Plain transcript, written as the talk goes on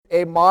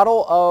a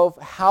model of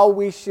how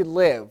we should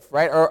live,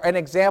 right? Or an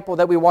example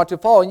that we want to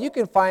follow. And you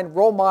can find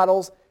role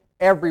models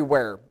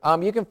everywhere.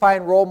 You can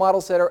find role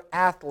models that are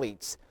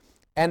athletes.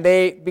 And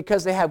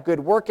because they have good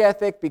work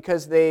ethic,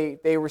 because they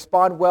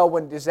respond well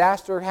when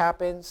disaster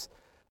happens,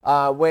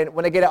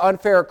 when they get an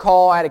unfair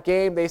call at a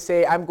game, they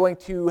say, I'm going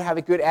to have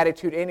a good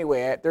attitude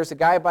anyway. There's a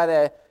guy by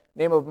the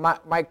name of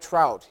Mike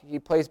Trout. He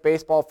plays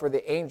baseball for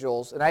the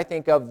Angels, and I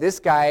think of this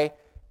guy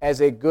as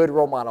a good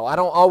role model. I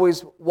don't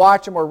always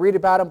watch him or read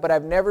about him, but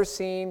I've never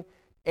seen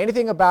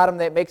anything about him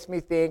that makes me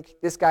think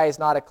this guy is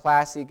not a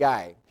classy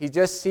guy. He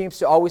just seems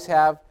to always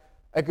have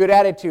a good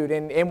attitude,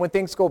 and when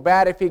things go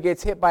bad, if he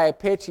gets hit by a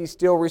pitch, he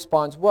still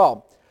responds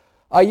well.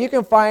 You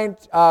can find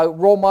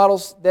role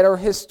models that are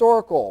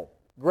historical,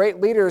 great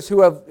leaders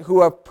who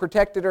have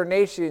protected our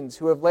nations,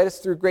 who have led us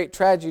through great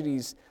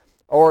tragedies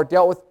or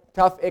dealt with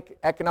tough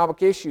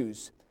economic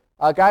issues.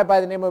 A guy by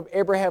the name of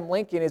Abraham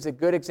Lincoln is a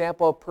good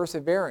example of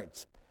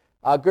perseverance,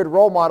 a good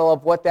role model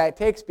of what that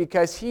takes,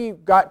 because he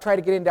tried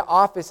to get into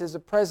office as a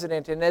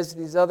president and as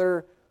these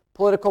other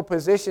political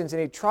positions,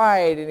 and he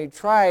tried and he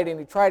tried and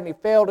he tried and he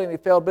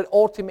failed, but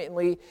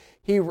ultimately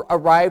he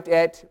arrived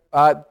at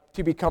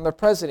to become the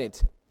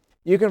president.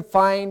 You can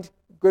find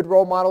good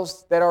role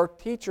models that are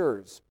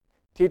teachers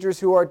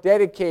who are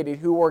dedicated,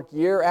 who work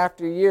year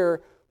after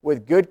year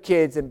with good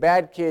kids and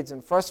bad kids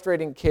and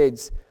frustrating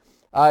kids.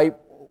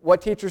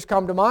 What teachers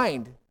come to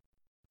mind?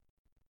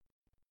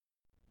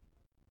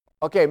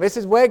 Okay,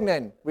 Mrs.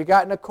 Wegman. We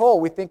got Nicole.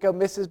 We think of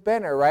Mrs.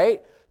 Benner,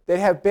 right? That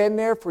have been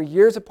there for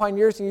years upon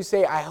years, and you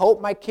say, I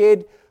hope my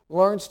kid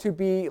learns to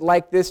be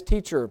like this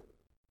teacher.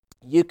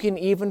 You can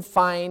even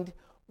find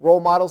role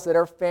models that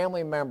are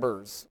family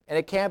members, and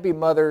it can be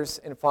mothers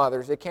and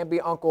fathers. It can be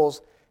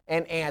uncles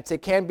and aunts.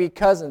 It can be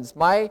cousins.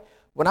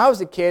 When I was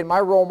a kid, my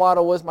role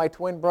model was my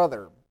twin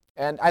brother,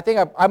 and I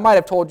think I might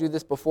have told you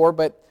this before,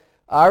 but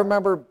I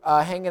remember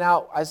hanging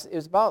out. It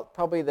was about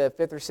probably the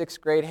 5th or 6th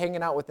grade,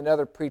 hanging out with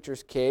another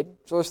preacher's kid.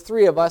 So there's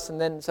 3 of us,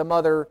 and then some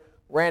other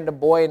random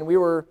boy, and we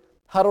were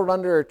huddled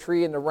under a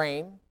tree in the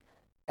rain,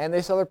 and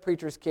this other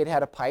preacher's kid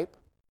had a pipe,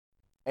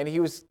 and he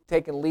was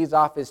taking leaves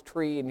off his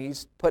tree, and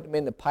he's putting them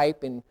in the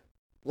pipe and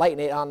lighting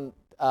it on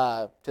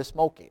to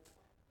smoke it.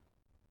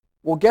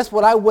 Well, guess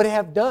what I would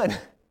have done?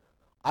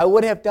 I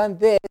would have done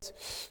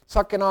this,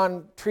 sucking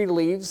on tree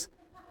leaves,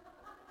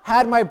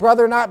 had my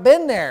brother not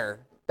been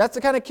there. That's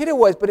the kind of kid it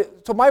was.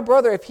 So my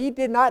brother, if he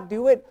did not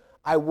do it,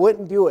 I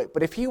wouldn't do it.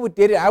 But if he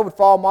did it, I would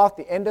fall him off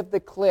the end of the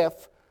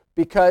cliff,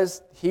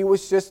 because he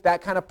was just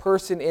that kind of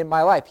person in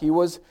my life. He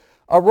was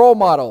a role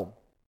model.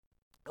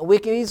 We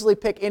can easily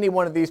pick any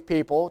one of these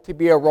people to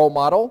be a role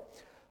model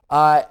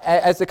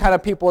as the kind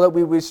of people that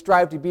we would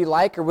strive to be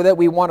like, or that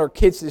we want our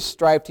kids to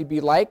strive to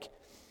be like.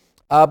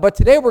 But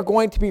today we're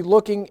going to be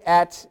looking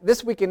at,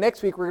 this week and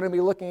next week, we're going to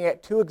be looking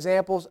at 2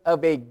 examples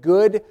of a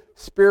good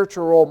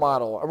spiritual role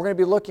model. And we're going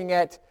to be looking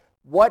at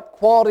what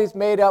qualities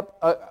made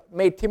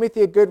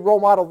Timothy a good role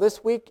model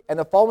this week, and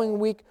the following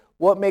week,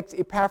 what makes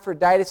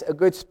Epaphroditus a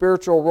good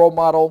spiritual role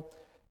model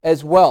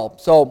as well.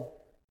 So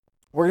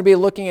we're going to be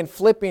looking in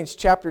Philippians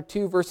chapter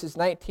 2, verses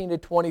 19 to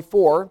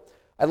 24.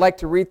 I'd like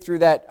to read through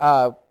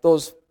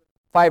those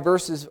 5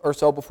 verses or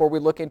so before we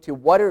look into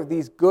what are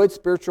these good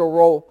spiritual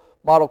role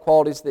model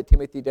qualities that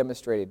Timothy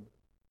demonstrated.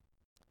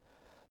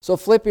 So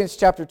Philippians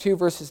chapter 2,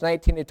 verses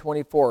 19 to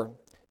 24.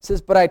 It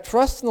says, But I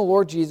trust in the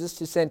Lord Jesus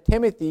to send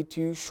Timothy to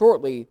you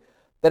shortly,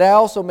 that I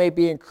also may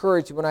be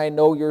encouraged when I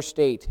know your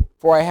state.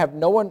 For I have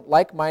no one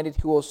like-minded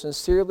who will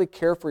sincerely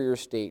care for your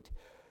state.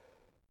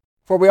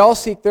 For all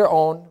seek their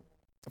own,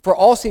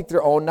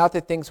 not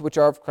the things which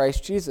are of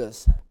Christ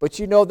Jesus. But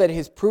you know that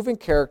his proven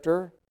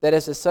character, that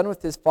as a son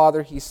with his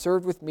father, he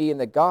served with me in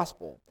the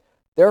gospel.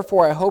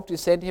 Therefore I hope to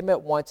send him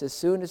at once as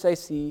soon as I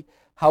see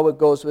how it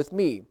goes with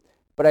me.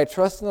 But I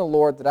trust in the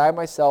Lord that I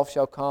myself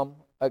shall come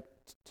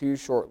to you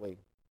shortly.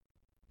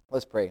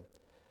 Let's pray.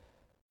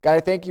 God, I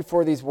thank you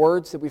for these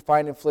words that we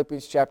find in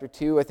Philippians chapter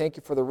 2. I thank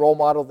you for the role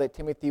model that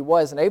Timothy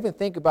was. And I even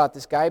think about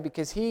this guy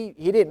because he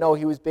didn't know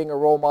he was being a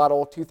role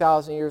model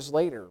 2,000 years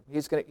later. He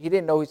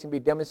didn't know he was going to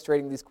be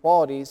demonstrating these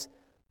qualities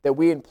that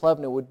we in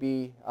Plevna would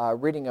be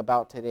reading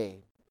about today.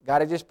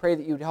 God, I just pray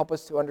that you would help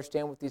us to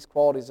understand what these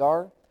qualities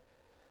are.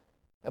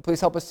 And please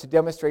help us to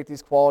demonstrate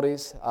these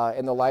qualities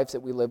in the lives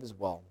that we live as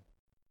well.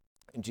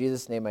 In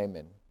Jesus' name,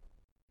 amen.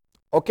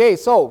 Okay,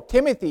 so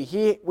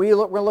Timothy, we're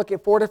going to look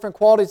at 4 different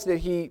qualities that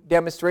he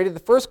demonstrated. The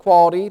first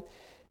quality,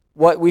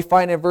 what we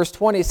find in verse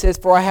 20, says,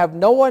 For I have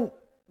no one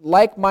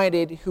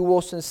like-minded who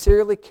will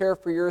sincerely care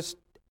for your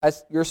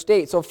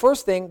state. So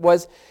first thing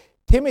was,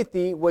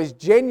 Timothy was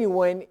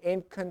genuine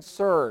in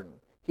concern.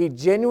 He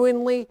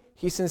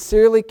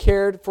sincerely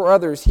cared for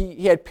others.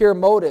 He had pure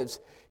motives.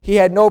 He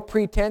had no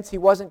pretense. He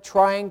wasn't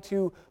trying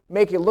to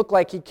make it look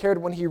like he cared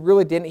when he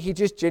really didn't. He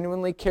just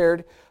genuinely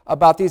cared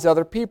about these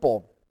other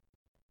people.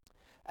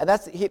 And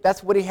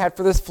that's what he had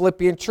for this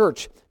Philippian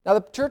church. Now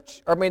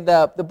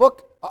the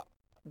book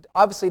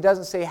obviously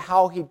doesn't say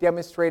how he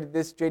demonstrated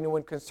this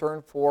genuine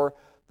concern for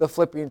the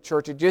Philippian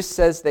church. It just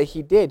says that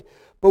he did.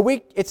 But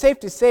it's safe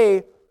to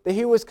say that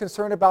he was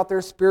concerned about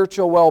their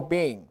spiritual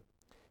well-being.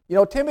 You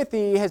know,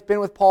 Timothy has been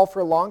with Paul for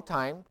a long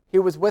time. He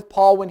was with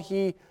Paul when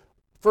he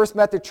first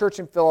met the church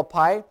in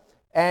Philippi,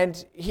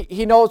 and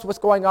he knows what's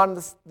going on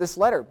in this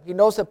letter. He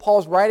knows that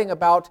Paul's writing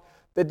about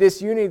the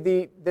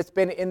disunity that's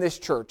been in this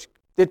church.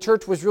 The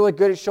church was really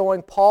good at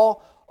showing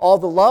Paul all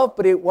the love,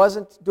 but it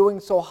wasn't doing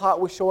so hot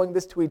with showing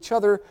this to each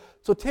other.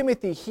 So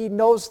Timothy, he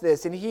knows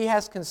this, and he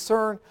has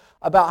concern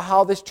about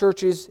how this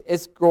church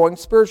is growing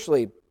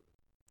spiritually.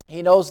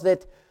 He knows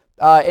that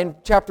in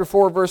chapter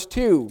 4, verse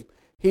 2,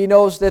 he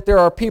knows that there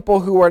are people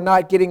who are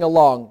not getting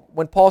along.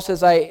 When Paul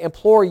says, I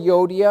implore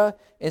Euodia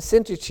and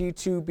Syntyche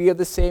to be of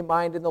the same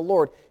mind in the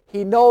Lord,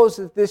 he knows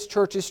that this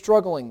church is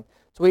struggling.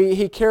 So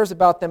he cares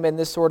about them in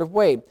this sort of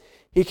way.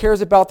 He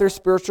cares about their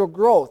spiritual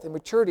growth and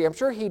maturity. I'm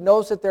sure he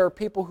knows that there are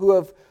people who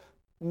have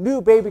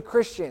new baby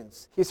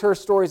Christians he's heard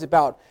stories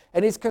about,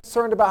 and he's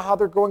concerned about how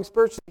they're growing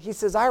spiritually. He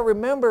says, I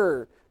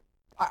remember.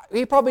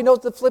 He probably knows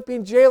the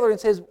Philippian jailer and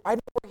says, I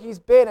know where he's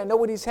been. I know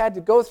what he's had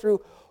to go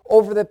through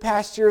over the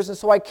past years, and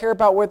so I care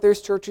about where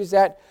this church is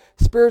at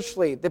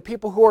spiritually. The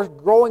people who are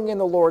growing in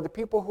the Lord, the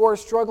people who are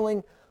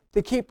struggling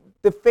to keep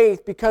the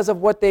faith because of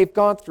what they've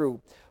gone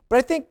through. But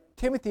I think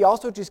Timothy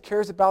also just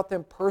cares about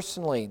them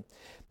personally.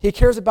 He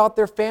cares about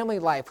their family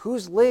life,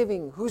 who's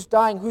living, who's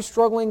dying, who's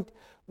struggling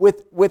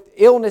with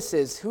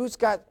illnesses, who's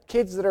got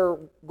kids that are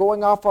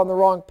going off on the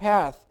wrong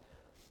path.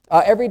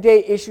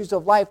 Everyday issues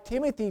of life.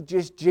 Timothy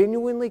just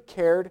genuinely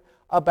cared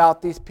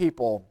about these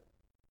people.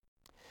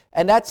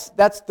 And that's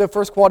the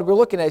first quality we're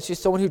looking at. It's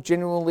just someone who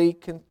genuinely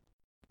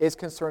is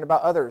concerned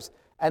about others.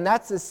 And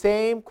that's the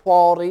same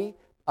quality,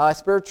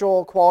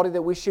 spiritual quality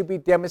that we should be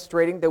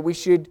demonstrating, that we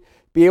should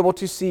be able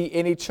to see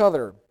in each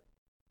other.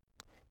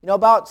 You know,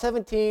 about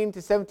 17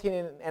 to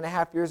 17 and a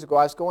half years ago,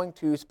 I was going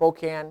to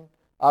Spokane,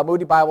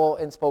 Moody Bible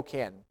in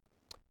Spokane.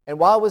 And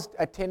while I was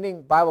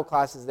attending Bible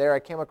classes there, I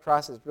came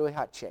across this really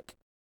hot chick.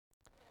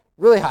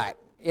 Really hot,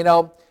 you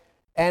know.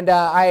 And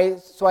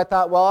so I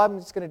thought, well, I'm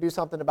just going to do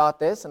something about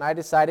this. And I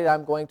decided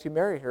I'm going to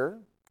marry her.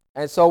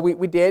 And so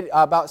we did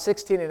about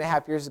 16 and a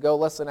half years ago.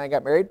 Leslie and I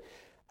got married.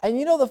 And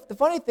you know, the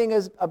funny thing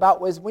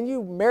was when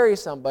you marry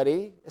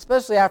somebody,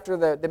 especially after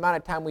the amount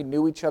of time we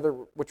knew each other,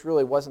 which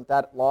really wasn't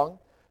that long,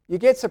 you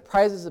get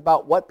surprises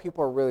about what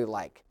people are really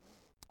like.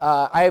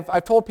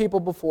 I've told people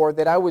before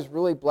that I was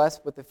really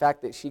blessed with the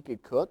fact that she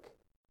could cook,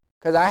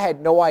 because I had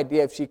no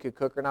idea if she could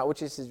cook or not,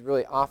 which is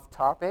really off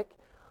topic.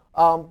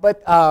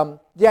 But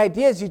the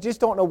idea is you just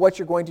don't know what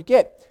you're going to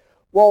get.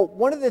 Well,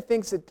 one of the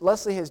things that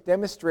Leslie has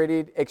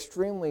demonstrated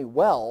extremely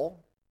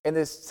well in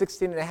this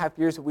 16 and a half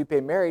years that we've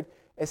been married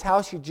is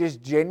how she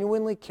just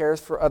genuinely cares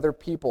for other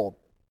people.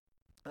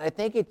 And I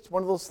think it's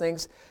one of those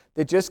things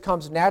that just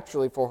comes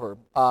naturally for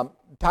her.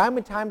 Time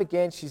and time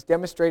again, she's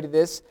demonstrated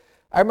this.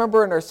 I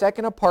remember in our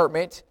second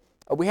apartment,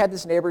 we had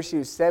this neighbor. She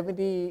was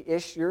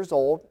 70-ish years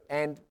old,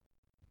 and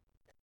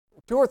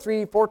 2 or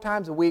 3, 4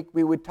 times a week,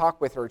 we would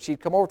talk with her. She'd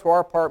come over to our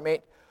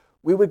apartment.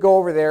 We would go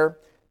over there,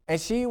 and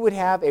she would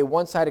have a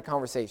one-sided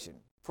conversation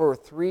for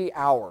 3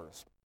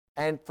 hours.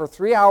 And for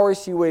 3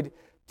 hours, she would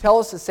tell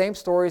us the same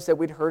stories that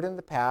we'd heard in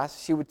the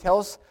past. She would tell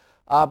us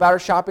about her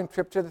shopping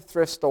trip to the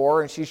thrift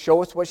store, and she'd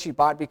show us what she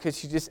bought because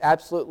she just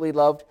absolutely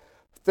loved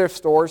thrift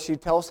stores.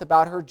 She'd tell us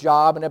about her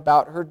job and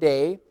about her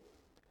day.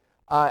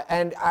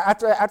 And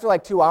after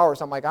like 2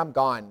 hours, I'm like, I'm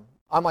gone.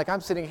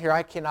 I'm sitting here.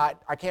 I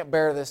can't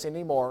bear this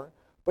anymore.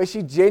 But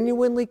she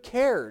genuinely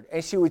cared,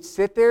 and she would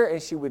sit there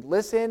and she would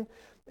listen,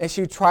 and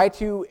she would try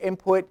to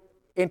input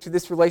into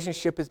this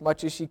relationship as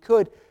much as she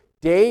could,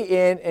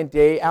 day in and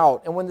day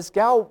out. And when this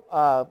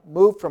gal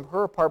moved from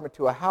her apartment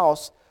to a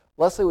house,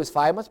 Leslie was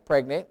 5 months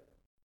pregnant,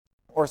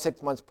 or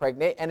 6 months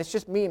pregnant, and it's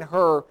just me and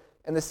her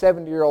and the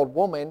 70-year-old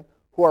woman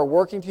who are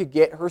working to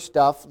get her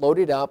stuff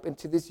loaded up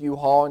into this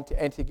U-Haul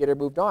and to get her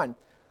moved on.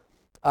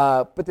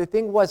 But the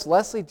thing was,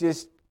 Leslie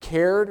just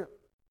cared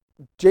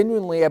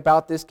genuinely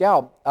about this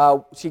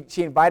gal.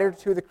 She invited her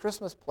to the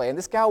Christmas play, and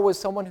this gal was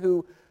someone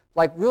who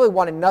really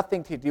wanted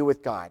nothing to do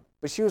with God.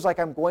 But she was like,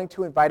 I'm going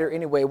to invite her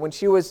anyway. When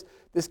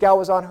this gal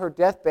was on her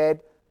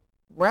deathbed,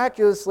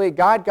 miraculously,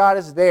 God got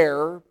us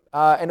there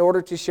in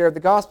order to share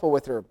the gospel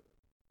with her.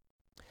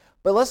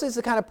 But Leslie's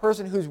the kind of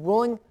person who's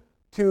willing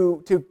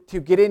to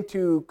get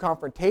into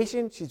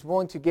confrontation. She's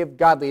willing to give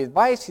godly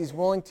advice. She's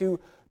willing to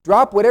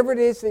drop whatever it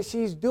is that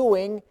she's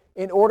doing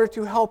in order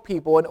to help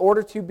people, in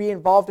order to be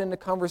involved in the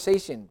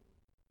conversation.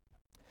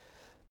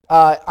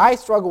 I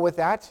struggle with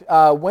that.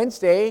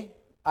 Wednesday,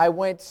 I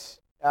went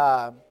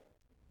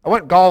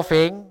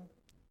golfing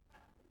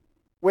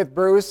with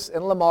Bruce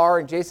and Lamar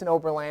and Jason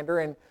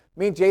Oberlander, and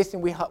me and Jason,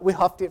 we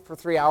huffed it for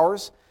 3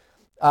 hours.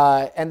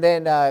 And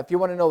then if you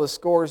want to know the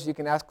scores, you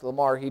can ask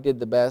Lamar. He did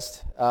the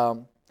best.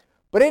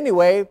 But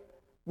anyway,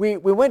 we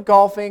went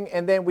golfing,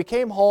 and then we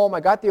came home. I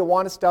got the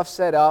Awana stuff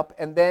set up,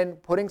 and then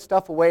putting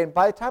stuff away. And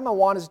by the time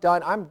Awana's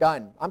done.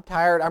 I'm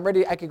tired. I'm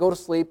ready. I could go to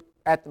sleep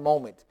at the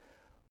moment.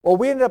 Well,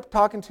 we ended up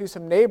talking to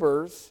some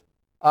neighbors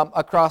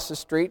across the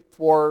street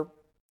for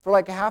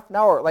like a half an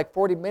hour, like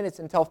 40 minutes,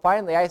 until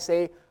finally I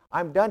say,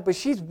 I'm done. But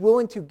she's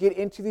willing to get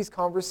into these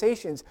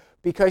conversations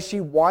because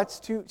she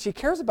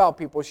cares about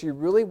people. She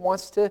really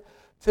wants to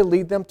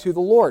lead them to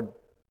the Lord.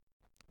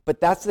 But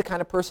that's the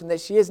kind of person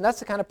that she is, and that's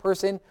the kind of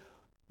person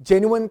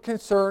genuine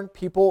concern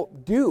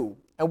people do.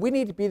 And we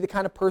need to be the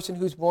kind of person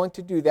who's willing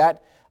to do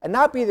that and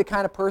not be the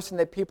kind of person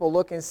that people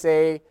look and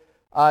say,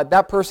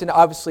 that person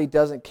obviously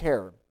doesn't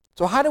care.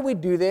 So how do we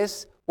do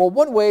this? Well,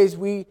 one way is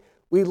we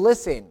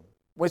listen.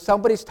 When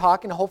somebody's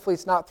talking, hopefully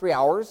it's not 3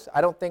 hours.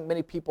 I don't think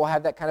many people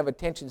have that kind of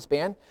attention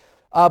span.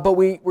 But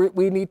we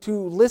need to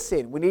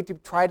listen. We need to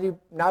try to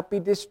not be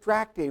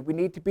distracted. We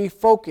need to be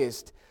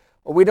focused.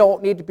 We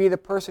don't need to be the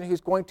person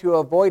who's going to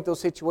avoid those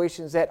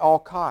situations at all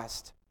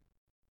cost.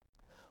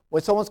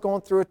 When someone's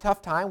going through a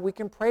tough time, we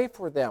can pray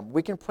for them.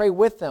 We can pray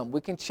with them.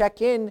 We can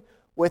check in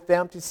with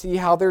them to see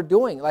how they're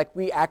doing, like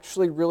we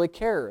actually really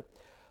care.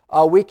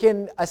 We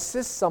can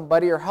assist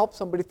somebody or help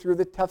somebody through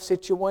the tough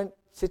situation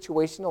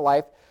in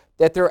life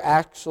that they're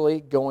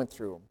actually going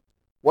through.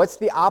 What's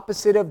the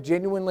opposite of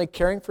genuinely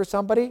caring for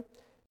somebody?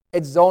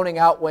 It's zoning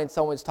out when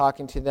someone's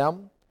talking to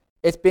them.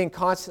 It's being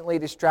constantly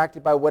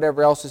distracted by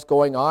whatever else is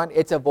going on.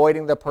 It's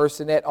avoiding the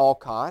person at all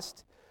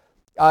cost.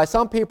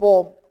 Some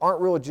people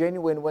aren't real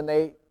genuine when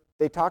they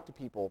talk to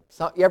people.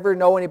 You ever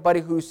know anybody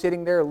who's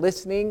sitting there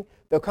listening?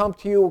 They'll come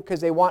to you because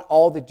they want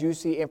all the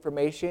juicy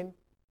information,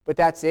 but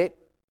that's it.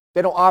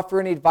 They don't offer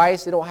any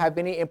advice. They don't have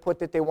any input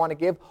that they want to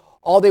give.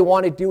 All they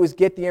want to do is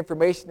get the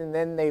information and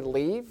then they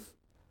leave.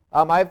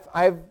 I've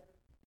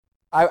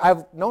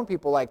known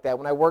people like that.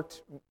 When I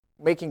worked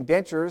making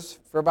dentures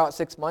for about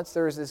 6 months,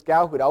 there was this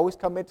gal who'd always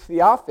come into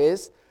the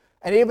office,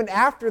 and even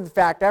after the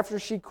fact, after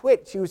she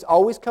quit, she was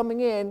always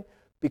coming in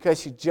because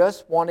she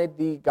just wanted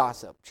the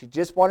gossip. She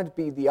just wanted to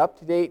be the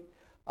up-to-date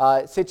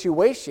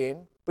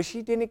situation, but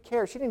she didn't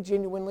care. She didn't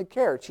genuinely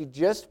care. She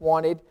just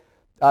wanted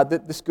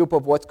the scoop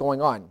of what's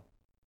going on.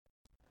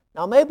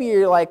 Now maybe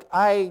you're like,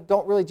 I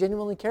don't really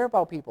genuinely care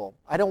about people.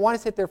 I don't want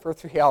to sit there for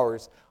 3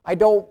 hours.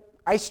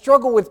 I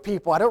struggle with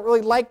people. I don't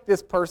really like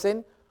this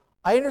person.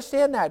 I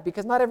understand that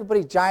because not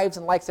everybody jives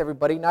and likes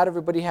everybody. Not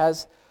everybody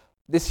has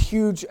this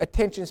huge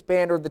attention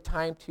span or the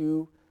time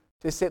to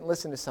sit and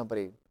listen to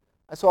somebody.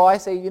 And so I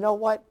say, you know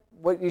what?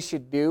 What you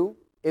should do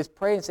is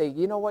pray and say,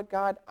 you know what,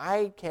 God?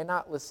 I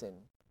cannot listen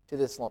to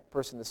this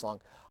person this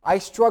long. I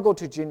struggle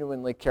to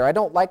genuinely care. I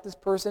don't like this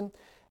person.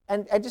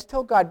 And I just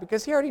tell God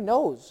because He already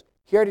knows.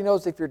 He already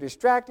knows if you're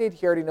distracted.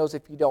 He already knows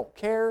if you don't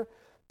care.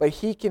 But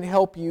He can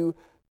help you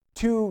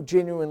to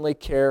genuinely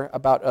care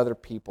about other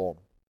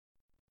people.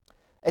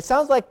 It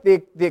sounds like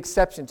the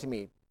exception to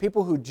me.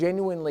 People who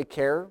genuinely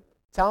care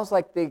sounds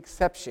like the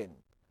exception,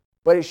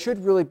 but it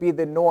should really be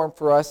the norm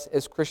for us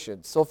as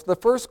Christians. So the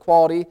first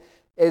quality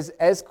is,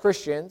 as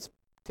Christians,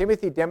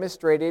 Timothy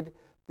demonstrated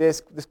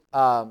this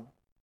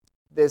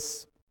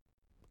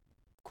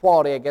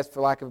quality, I guess for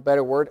lack of a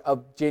better word,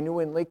 of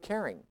genuinely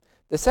caring.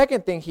 The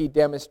second thing he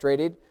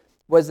demonstrated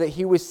was that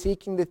he was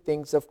seeking the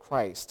things of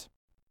Christ.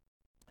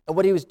 And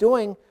what he was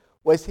doing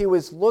was he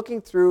was looking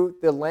through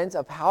the lens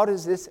of how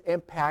does this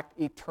impact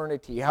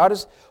eternity?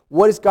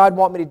 What does God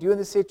want me to do in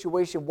this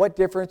situation? What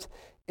difference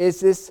is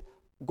this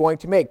going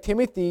to make?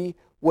 Timothy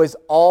was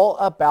all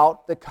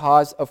about the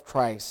cause of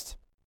Christ.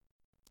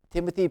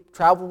 Timothy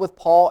traveled with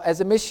Paul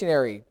as a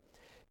missionary.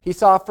 He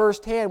saw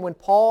firsthand when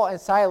Paul and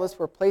Silas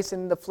were placed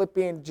in the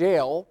Philippian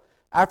jail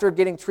after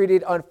getting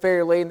treated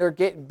unfairly and they're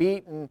getting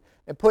beat and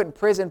put in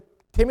prison.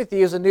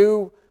 Timothy is a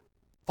new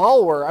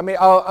follower,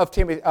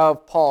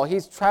 of Paul.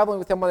 He's traveling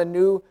with him on a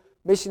new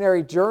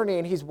missionary journey,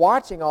 and he's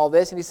watching all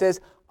this, and he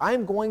says,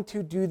 I'm going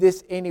to do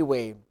this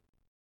anyway.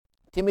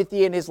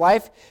 Timothy in his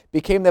life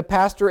became the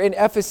pastor in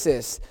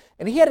Ephesus,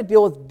 and he had to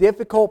deal with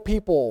difficult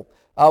people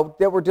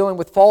that were dealing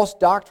with false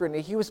doctrine,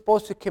 and he was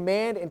supposed to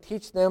command and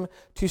teach them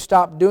to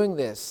stop doing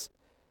this.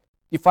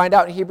 You find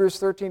out in Hebrews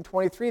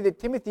 13:23 that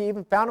Timothy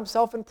even found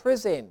himself in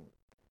prison.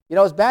 You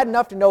know, it's bad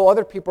enough to know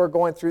other people are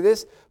going through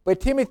this, but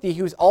Timothy,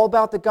 who's all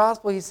about the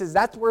gospel, he says,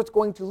 that's where it's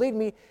going to lead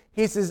me.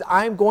 He says,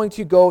 I'm going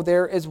to go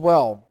there as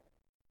well.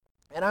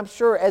 And I'm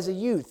sure as a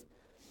youth,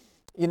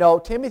 you know,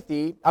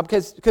 Timothy,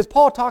 because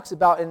Paul talks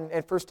about in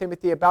 1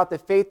 Timothy about the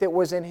faith that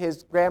was in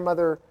his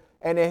grandmother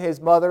and in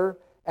his mother,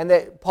 and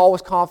that Paul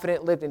was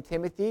confident lived in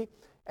Timothy.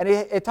 And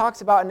it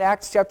talks about in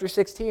Acts chapter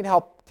 16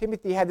 how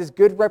Timothy had this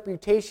good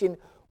reputation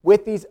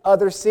with these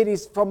other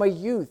cities from a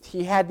youth.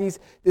 He had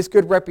this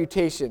good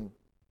reputation.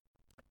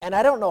 And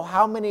I don't know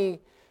how many,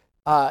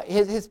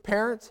 his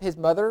parents, his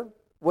mother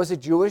was a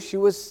Jewish. She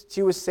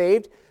was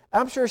saved.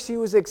 I'm sure she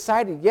was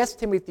excited. Yes,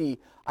 Timothy,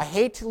 I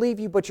hate to leave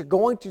you, but you're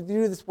going to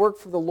do this work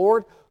for the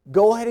Lord.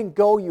 Go ahead and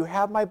go. You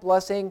have my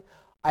blessing.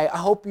 I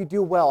hope you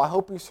do well. I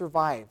hope you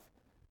survive.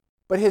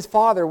 But his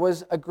father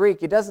was a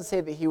Greek. It doesn't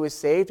say that he was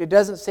saved. It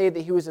doesn't say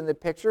that he was in the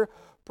picture.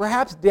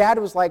 Perhaps dad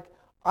was like,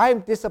 I'm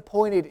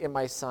disappointed in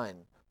my son.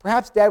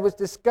 Perhaps dad was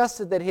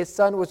disgusted that his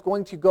son was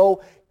going to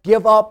go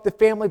give up the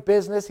family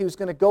business. He was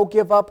going to go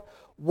give up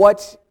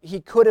what he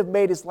could have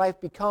made his life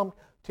become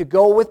to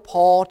go with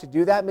Paul, to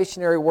do that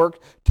missionary work,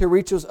 to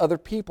reach those other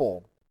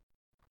people.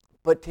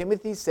 But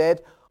Timothy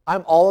said,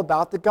 I'm all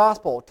about the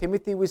gospel.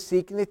 Timothy was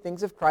seeking the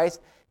things of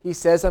Christ. He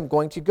says, I'm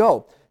going to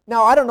go.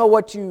 Now, I don't know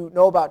what you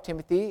know about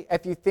Timothy.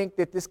 If you think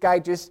that this guy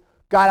just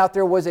got out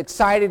there, was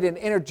excited and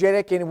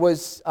energetic, and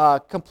was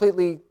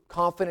completely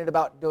confident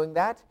about doing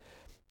that.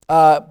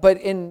 But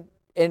in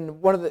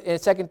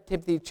 2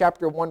 Timothy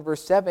chapter 1,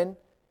 verse 7,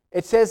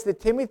 it says that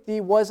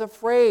Timothy was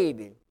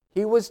afraid.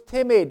 He was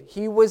timid.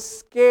 He was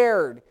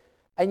scared.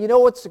 And you know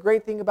what's the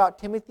great thing about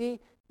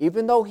Timothy?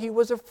 Even though he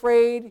was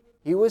afraid,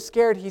 he was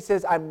scared, he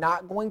says, I'm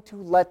not going to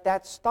let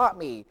that stop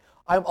me.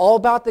 I'm all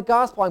about the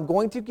gospel. I'm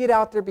going to get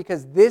out there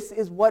because this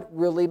is what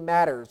really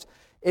matters.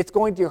 It's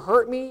going to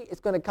hurt me.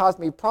 It's going to cause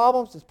me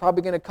problems. It's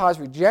probably going to cause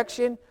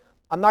rejection.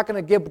 I'm not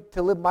going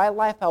to live my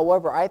life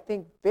however I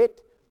think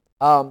fit.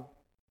 But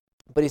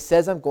he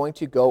says I'm going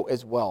to go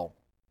as well.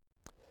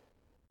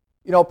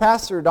 You know,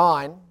 Pastor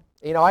Don,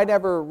 I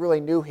never really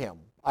knew him.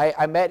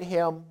 I met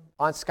him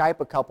on Skype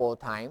a couple of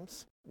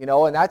times,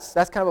 and that's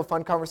kind of a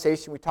fun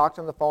conversation. We talked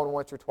on the phone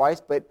once or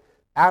twice, but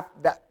after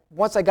that,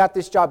 once I got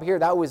this job here,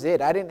 that was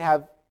it. I didn't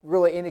have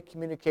really any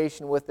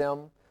communication with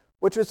him,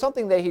 which was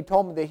something that he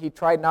told me that he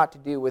tried not to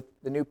do with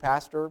the new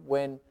pastor.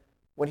 When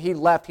he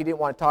left, he didn't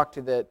want to talk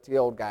to the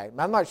old guy.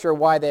 I'm not sure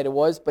why that it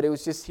was, but it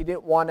was just he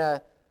didn't want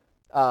to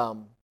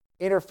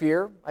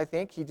interfere, I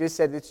think. He just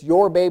said, it's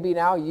your baby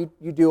now,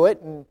 you do it.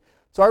 And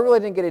so I really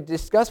didn't get to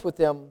discuss with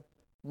him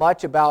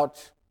much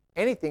about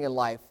anything in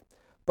life.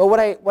 But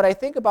what I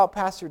think about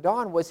Pastor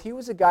Don was he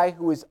was a guy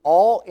who was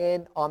all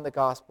in on the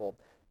gospel.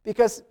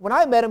 Because when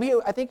I met him,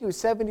 I think he was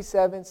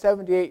 77,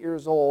 78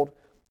 years old.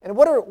 And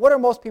what are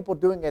most people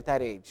doing at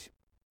that age?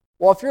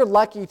 Well, if you're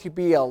lucky to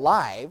be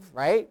alive,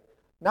 right?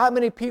 Not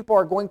many people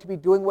are going to be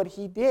doing what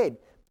he did.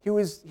 He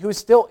was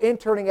still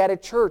interning at a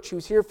church. He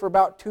was here for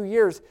about 2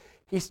 years.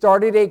 He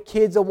started a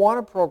Kids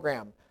Awana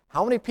program.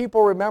 How many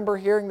people remember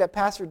hearing that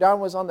Pastor Don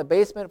was on the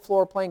basement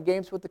floor playing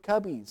games with the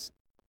Cubbies?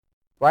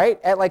 Right?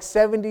 At like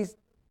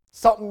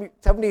 77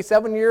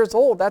 years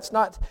old. That's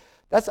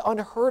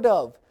unheard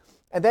of.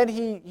 And then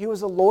he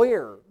was a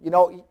lawyer.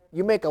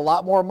 You make a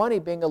lot more money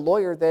being a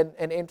lawyer than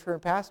an intern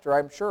pastor,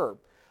 I'm sure.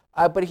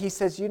 But he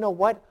says, you know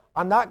what?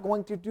 I'm not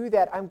going to do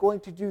that. I'm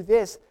going to do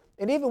this.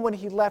 And even when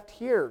he left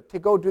here to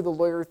go do the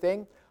lawyer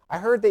thing, I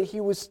heard that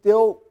he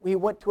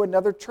went to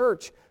another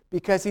church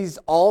because he's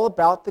all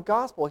about the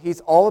gospel. He's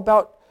all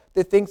about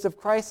the things of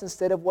Christ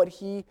instead of what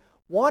he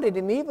wanted.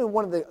 And even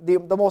one of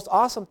the most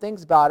awesome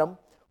things about him,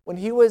 when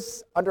he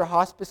was under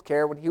hospice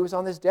care, when he was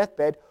on his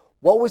deathbed,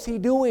 what was he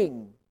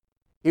doing?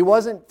 He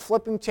wasn't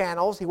flipping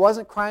channels. He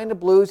wasn't crying the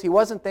blues. He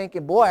wasn't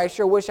thinking, boy, I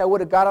sure wish I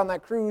would have got on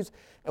that cruise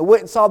and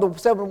went and saw the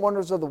 7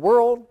 wonders of the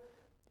world.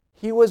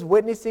 He was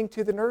witnessing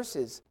to the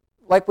nurses.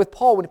 Like with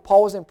Paul, when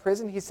Paul was in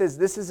prison, he says,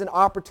 this is an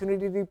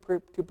opportunity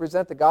to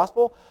present the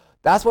gospel.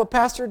 That's what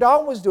Pastor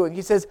Don was doing.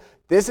 He says,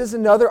 this is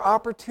another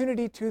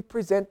opportunity to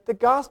present the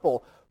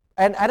gospel.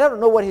 And I don't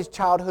know what his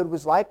childhood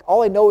was like.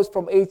 All I know is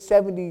from age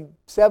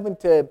 77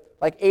 to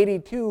like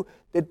 82,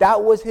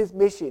 that was his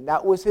mission.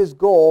 That was his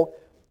goal,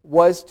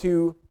 was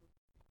to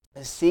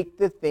seek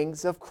the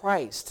things of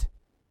Christ.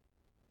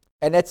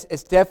 And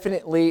it's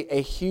definitely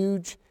a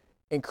huge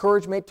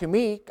encouragement to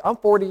me. I'm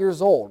 40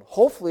 years old.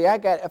 Hopefully,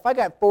 if I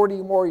got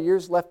 40 more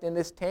years left in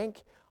this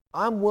tank,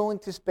 I'm willing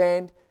to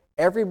spend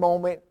every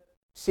moment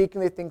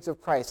seeking the things of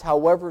Christ,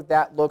 however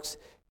that looks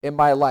in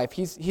my life.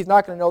 He's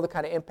not going to know the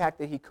kind of impact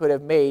that he could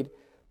have made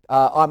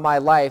on my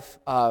life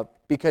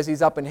because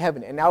he's up in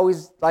heaven. And now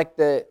he's, like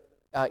the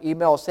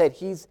email said,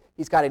 he's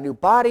got a new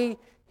body.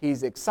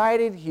 He's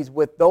excited. He's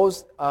with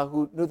those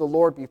who knew the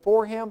Lord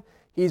before him.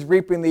 He's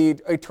reaping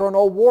the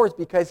eternal rewards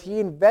because he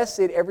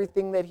invested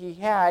everything that he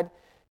had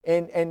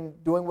in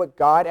doing what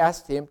God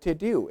asked him to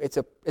do.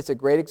 It's a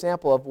great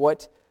example of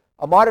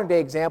a modern day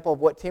example of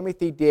what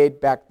Timothy did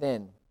back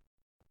then.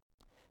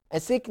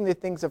 And seeking the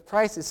things of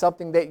Christ is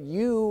something that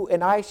you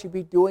and I should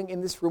be doing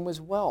in this room as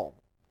well.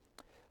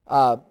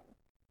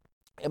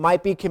 It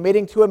might be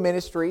committing to a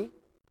ministry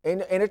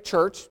in a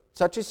church,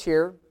 such as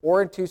here,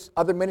 or into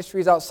other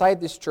ministries outside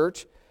this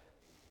church,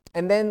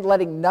 and then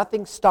letting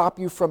nothing stop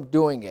you from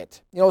doing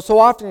it. So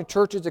often in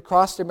churches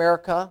across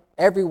America,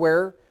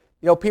 everywhere,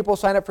 people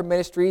sign up for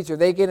ministries or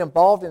they get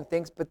involved in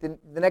things, but the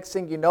next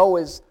thing you know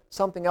is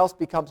something else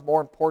becomes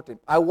more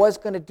important. I was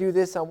going to do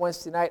this on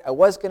Wednesday night. I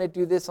was going to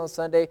do this on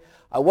Sunday.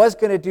 I was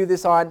going to do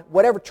this on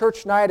whatever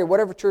church night or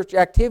whatever church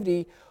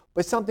activity,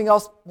 but something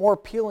else more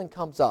appealing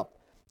comes up.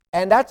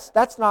 And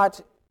that's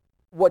not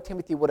what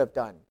Timothy would have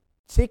done.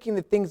 Seeking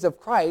the things of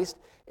Christ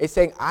is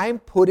saying, I'm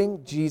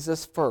putting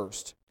Jesus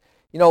first.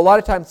 A lot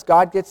of times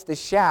God gets the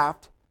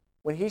shaft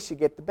when he should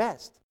get the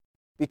best.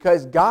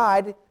 Because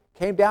God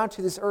came down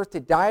to this earth to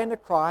die on the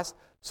cross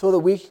so that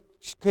we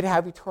could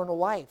have eternal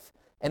life.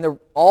 And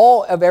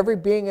all of every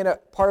being and a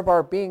part of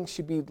our being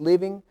should be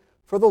living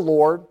for the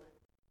Lord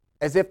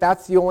as if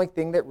that's the only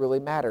thing that really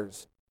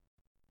matters.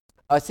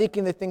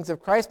 Seeking the things of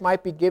Christ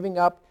might be giving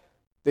up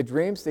the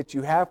dreams that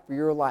you have for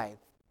your life.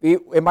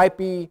 It might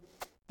be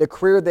the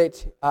career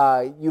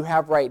that you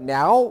have right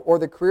now or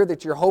the career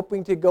that you're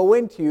hoping to go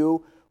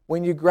into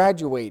when you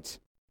graduate.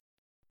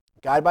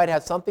 God might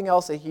have something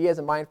else that he has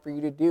in mind for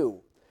you to do.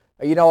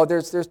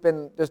 There's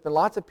been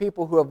lots of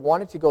people who have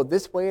wanted to go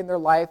this way in their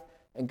life,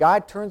 and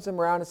God turns them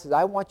around and says,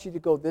 I want you to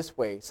go this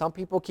way. Some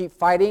people keep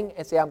fighting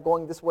and say, I'm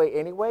going this way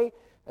anyway.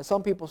 And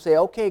some people say,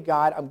 okay,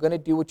 God, I'm going to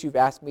do what you've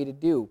asked me to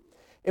do.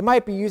 It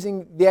might be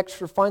using the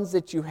extra funds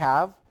that you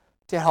have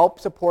to help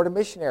support a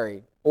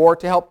missionary or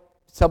to help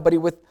somebody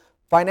with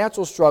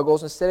financial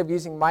struggles instead of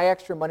using my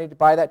extra money to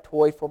buy that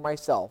toy for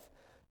myself.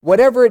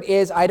 Whatever it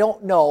is, I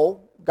don't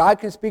know. God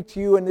can speak to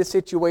you in this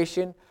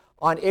situation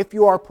on if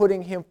you are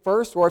putting him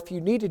first or if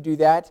you need to do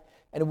that,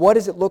 and what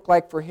does it look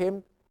like for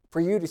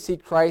you to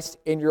seek Christ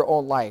in your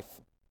own life.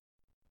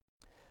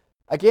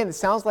 Again, it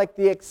sounds like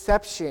the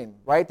exception,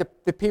 right?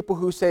 The people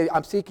who say,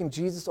 I'm seeking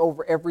Jesus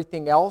over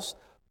everything else,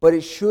 but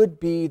it should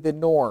be the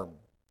norm.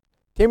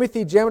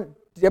 Timothy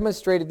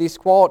demonstrated these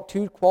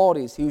two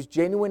qualities. He was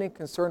genuine and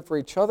concerned for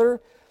each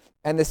other,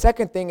 and the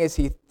second thing is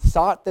he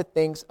sought the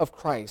things of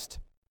Christ.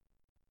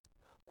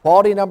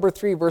 Quality number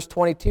 3, verse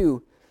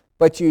 22,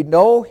 but you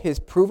know his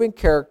proven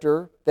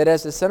character, that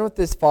as the son of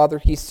his father,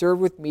 he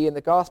served with me in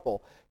the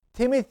gospel.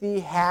 Timothy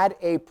had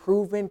a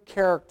proven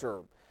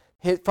character.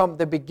 From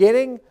the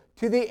beginning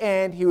to the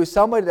end, he was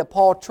somebody that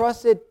Paul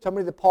trusted,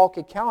 somebody that Paul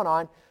could count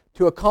on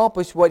to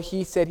accomplish what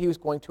he said he was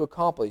going to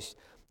accomplish.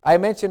 I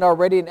mentioned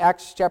already in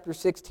Acts chapter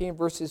 16,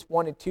 verses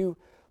 1 and 2,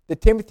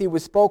 that Timothy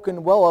was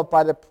spoken well of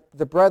by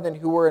the brethren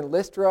who were in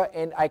Lystra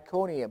and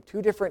Iconium,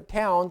 2 different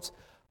towns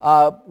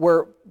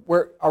where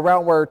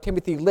around where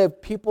Timothy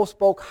lived. People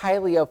spoke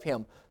highly of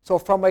him. So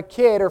from a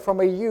kid or from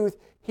a youth,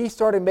 he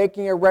started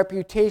making a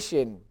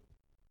reputation,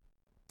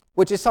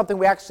 which is something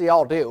we actually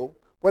all do,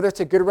 whether it's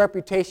a good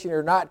reputation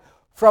or not.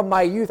 From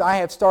my youth, I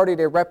have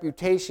started a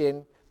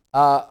reputation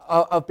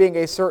of being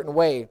a certain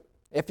way.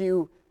 If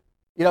you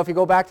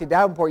go back to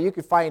Davenport, you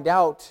could find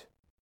out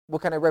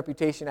what kind of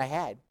reputation I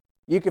had.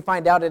 You could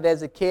find out that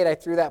as a kid, I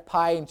threw that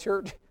pie in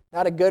church.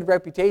 Not a good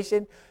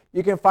reputation.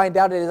 You can find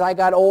out that as I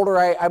got older,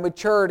 I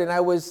matured, and I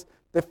was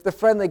the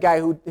friendly guy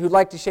who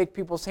liked to shake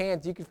people's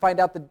hands. You can find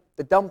out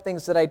the dumb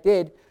things that I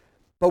did,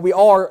 but we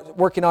all are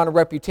working on a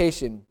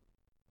reputation.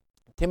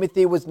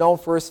 Timothy was known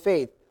for his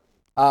faith.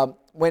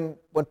 When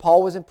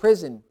Paul was in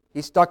prison,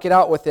 he stuck it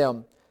out with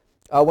him.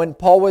 When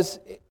Paul was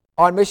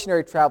on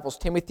missionary travels,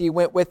 Timothy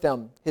went with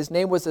them. His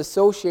name was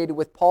associated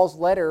with Paul's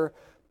letter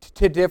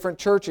to different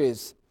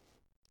churches.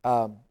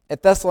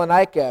 At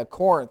Thessalonica,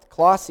 Corinth,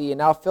 Colossae, and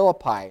now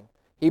Philippi.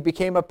 He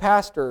became a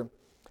pastor.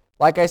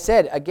 Like I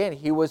said, again,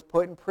 he was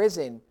put in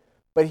prison,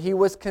 but he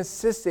was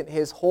consistent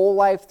his whole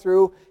life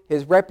through.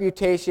 His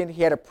reputation,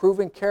 he had a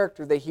proven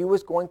character that he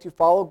was going to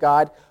follow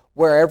God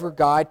wherever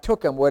God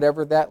took him,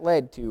 whatever that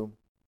led to.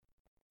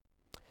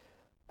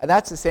 And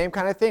that's the same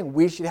kind of thing.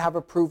 We should have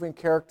a proven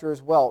character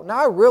as well. Now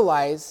I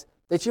realize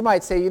that you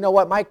might say, you know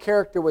what, my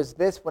character was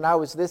this when I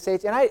was this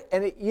age.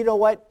 And you know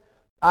what?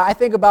 I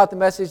think about the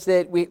message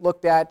that we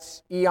looked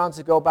at eons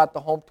ago about the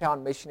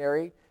hometown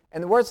missionary.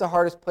 And where's the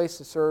hardest place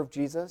to serve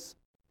Jesus?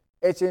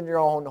 It's in your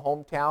own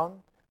hometown,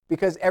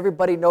 because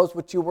everybody knows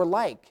what you were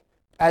like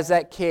as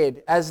that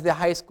kid, as the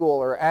high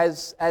schooler,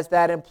 as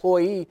that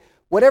employee.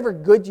 Whatever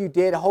good you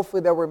did,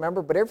 hopefully they'll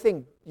remember, but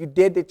everything you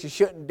did that you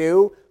shouldn't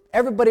do,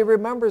 everybody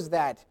remembers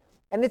that.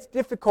 And it's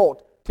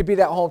difficult to be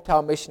that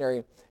hometown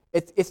missionary.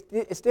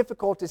 It's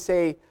difficult to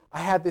say, I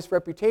have this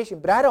reputation,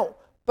 but I don't.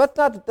 But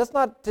that's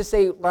not to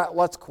say,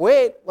 let's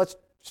quit.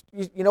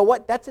 You know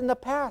what? That's in the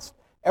past.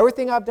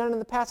 Everything I've done in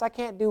the past, I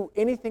can't do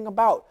anything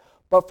about.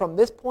 But from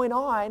this point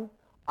on,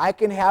 I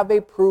can have a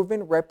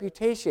proven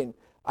reputation.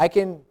 I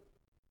can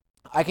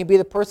be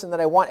the person that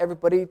I want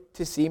everybody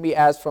to see me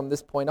as from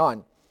this point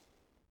on.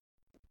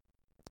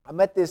 I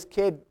met this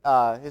kid,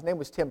 his name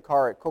was Tim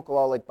Carr at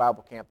Coquihalla Lake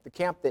Bible Camp, the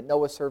camp that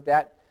Noah served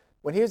at,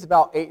 when he was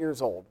about 8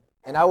 years old.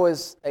 And I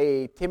was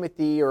I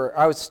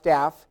was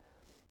staff.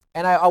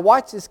 And I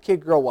watched this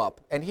kid grow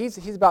up, and he's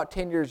about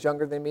 10 years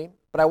younger than me,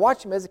 but I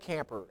watched him as a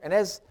camper. And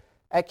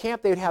at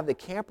camp, they would have the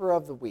camper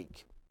of the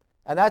week.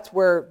 And that's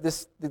where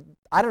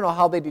I don't know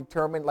how they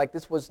determined, like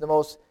this was the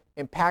most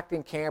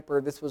impacting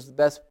camper, this was the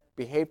best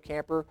behaved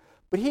camper,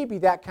 but he'd be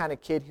that kind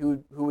of kid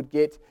who would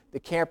get the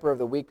camper of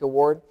the week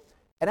award.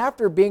 And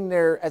after being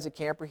there as a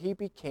camper, he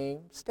became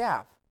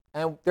staff.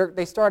 And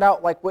they start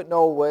out like what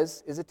Noah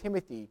is a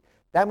Timothy.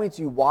 That means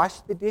you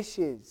wash the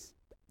dishes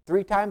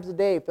 3 times a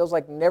day. It feels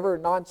like never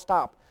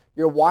nonstop.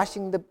 You're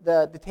washing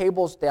the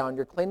tables down.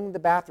 You're cleaning the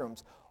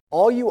bathrooms.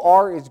 All you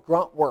are is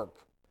grunt work.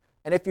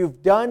 And if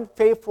you've done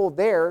faithful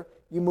there,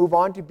 you move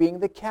on to being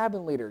the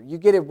cabin leader. You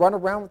get to run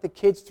around with the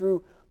kids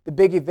through the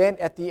big event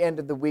at the end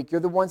of the week.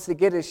 You're the ones that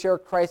get to share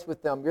Christ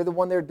with them. You're the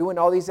one there doing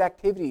all these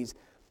activities.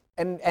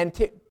 And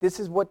this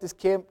is what this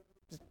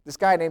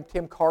guy named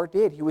Tim Carr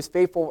did. He was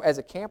faithful as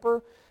a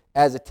camper,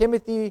 as a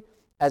Timothy,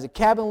 as a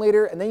cabin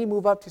leader, and then you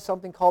move up to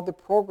something called the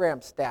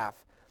program staff.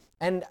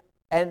 And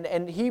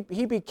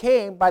he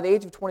became, by the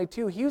age of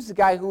 22, he was the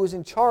guy who was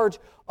in charge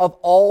of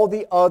all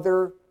the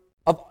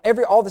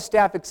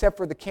staff except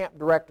for the camp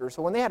director.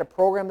 So when they had a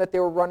program that they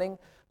were running,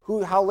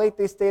 how late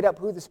they stayed up,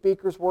 who the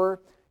speakers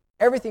were,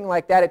 everything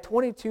like that. At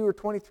 22 or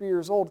 23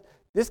 years old,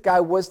 This guy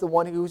was the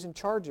one who was in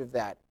charge of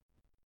that.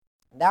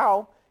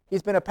 Now,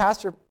 he's been a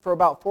pastor for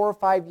about 4 or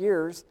 5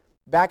 years.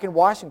 Back in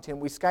Washington,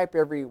 we Skype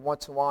every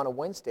once in a while on a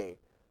Wednesday.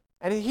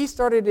 And he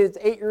started at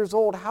 8 years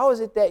old. How is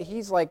it that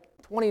he's like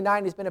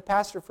 29, he's been a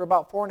pastor for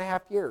about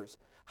 4.5 years?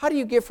 How do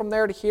you get from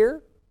there to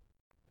here?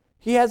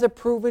 He has a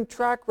proven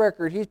track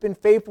record. He's been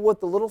faithful with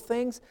the little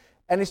things,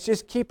 and it's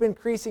just keep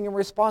increasing in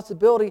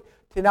responsibility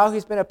to now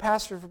he's been a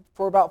pastor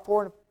for about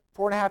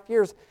 4.5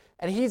 years.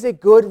 And he's a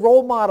good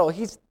role model.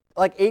 He's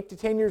like 8 to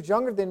 10 years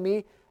younger than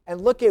me,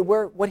 and look at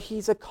what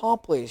he's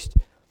accomplished.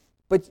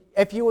 But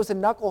if he was a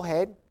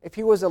knucklehead, if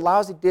he was a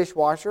lousy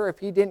dishwasher, if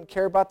he didn't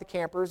care about the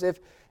campers, if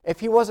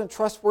he wasn't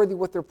trustworthy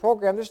with their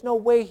program, there's no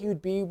way he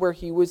would be where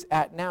he was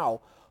at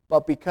now.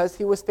 But because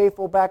he was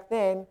faithful back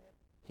then,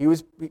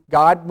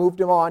 God moved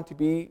him on to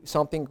be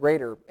something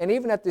greater. And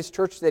even at this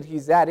church that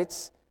he's at,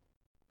 it's,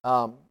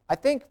 I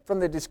think from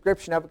the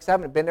description of it, because I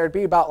haven't been there, it'd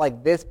be about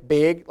like this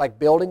big, like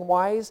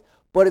building-wise,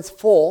 but it's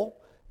full.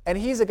 And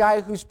he's a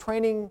guy who's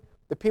training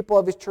the people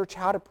of his church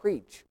how to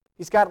preach.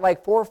 He's got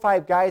like 4 or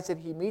 5 guys that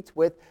he meets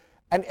with,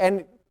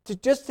 and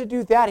just to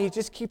do that, he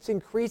just keeps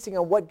increasing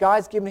on what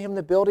God's given him the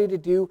ability to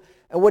do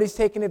and what he's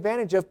taken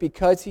advantage of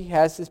because he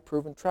has this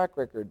proven track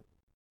record.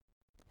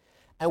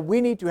 And we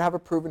need to have a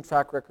proven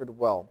track record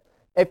well.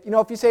 If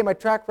you say my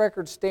track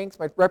record stinks,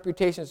 my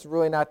reputation is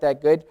really not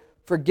that good,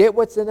 forget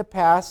what's in the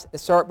past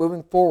and start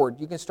moving forward.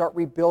 You can start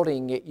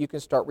rebuilding it. You can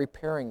start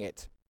repairing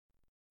it.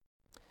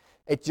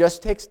 It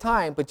just takes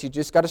time, but you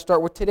just got to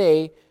start with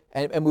today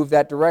and move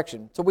that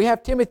direction. So we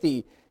have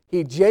Timothy.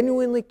 He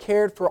genuinely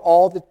cared for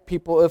all the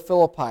people of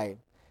Philippi.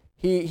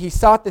 He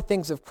sought the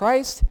things of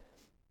Christ,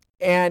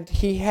 and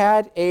he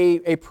had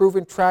a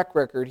proven track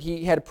record.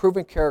 He had a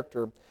proven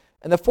character.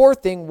 And the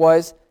fourth thing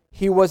was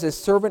he was a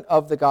servant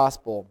of the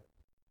gospel.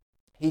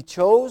 He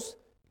chose,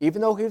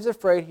 even though he was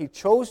afraid, he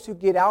chose to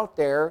get out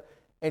there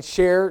and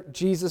share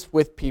Jesus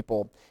with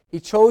people. He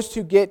chose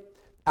to get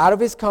out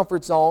of his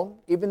comfort zone,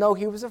 even though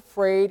he was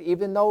afraid,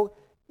 even though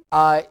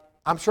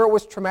I'm sure it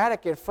was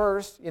traumatic at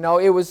first.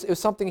 It was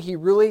something he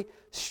really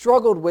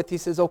struggled with. He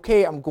says,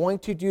 okay, I'm going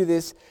to do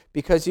this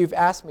because you've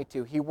asked me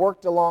to. He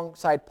worked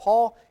alongside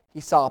Paul.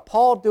 He saw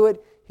Paul do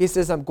it. He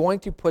says, I'm going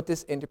to put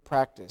this into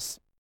practice.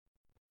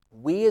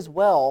 We as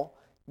well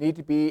need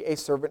to be a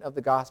servant of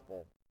the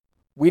gospel.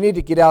 We need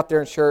to get out there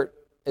and share it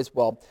as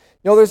well.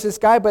 There's this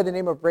guy by the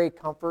name of Ray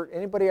Comfort.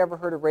 Anybody ever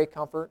heard of Ray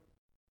Comfort?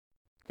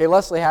 Okay,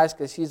 Leslie has,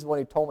 because she's the one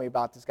who told me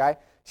about this guy.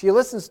 She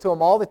listens to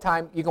him all the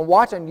time. You can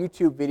watch on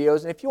YouTube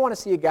videos, and if you want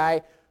to see a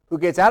guy who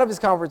gets out of his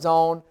comfort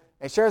zone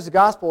and shares the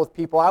gospel with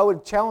people, I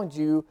would challenge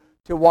you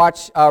to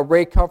watch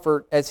Ray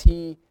Comfort as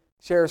he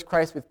shares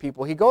Christ with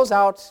people. He goes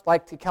out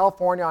like to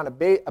California on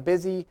a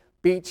busy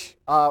beach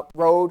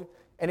road,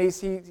 and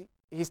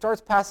he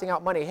starts passing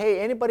out money. Hey,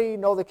 anybody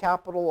know the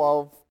capital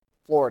of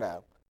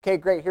Florida? Okay,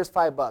 great, here's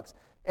 $5.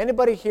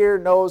 Anybody here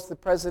knows the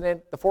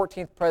president, the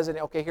 14th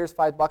president? Okay, here's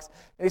 $5.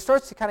 And he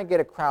starts to kind of get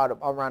a crowd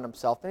around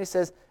himself. And he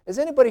says, has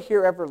anybody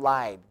here ever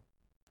lied?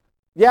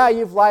 Yeah,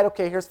 you've lied.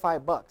 Okay, here's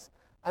 $5.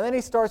 And then he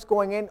starts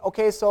going in.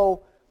 Okay,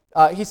 so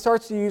he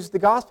starts to use the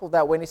gospel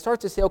that way. And he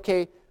starts to say,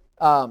 okay,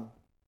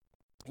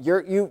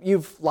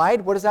 you've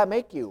lied. What does that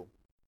make you?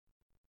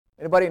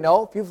 Anybody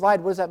know? If you've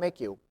lied, what does that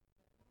make you?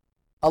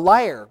 A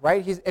liar,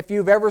 right? If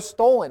you've ever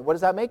stolen, what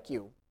does that make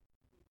you?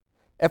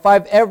 If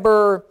I've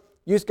ever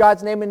used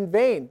God's name in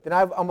vain, then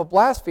I'm a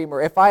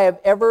blasphemer. If I have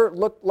ever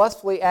looked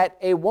lustfully at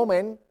a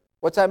woman,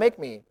 what's that make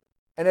me?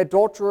 An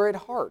adulterer at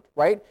heart,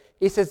 right?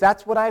 He says,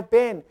 that's what I've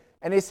been.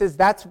 And he says,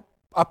 that's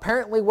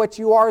apparently what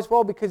you are as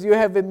well because you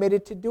have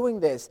admitted to doing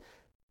this.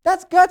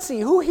 That's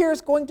gutsy. Who here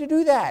is going to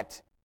do that?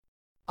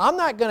 I'm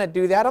not going to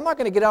do that. I'm not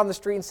going to get out on the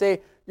street and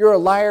say, you're a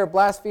liar,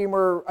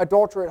 blasphemer,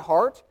 adulterer at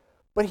heart.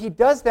 But he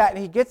does that, and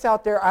he gets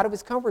out there out of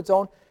his comfort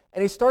zone,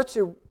 and he starts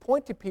to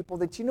point to people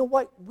that, you know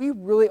what, we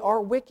really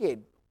are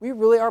wicked. We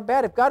really are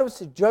bad. If God was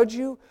to judge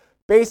you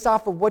based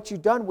off of what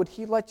you've done, would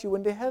he let you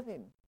into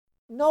heaven?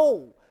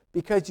 No,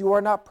 because you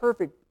are not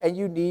perfect, and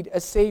you need a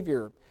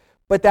Savior.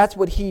 But that's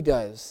what he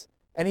does,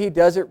 and he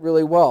does it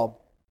really well.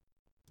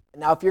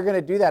 Now, if you're going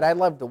to do that, I'd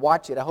love to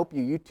watch it. I hope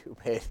you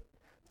YouTube it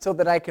so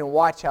that I can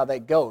watch how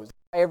that goes.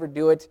 If I ever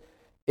do it,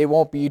 it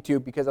won't be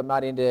YouTube because I'm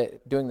not into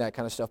doing that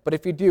kind of stuff. But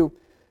if you do,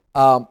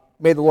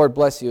 may the Lord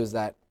bless you as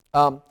that.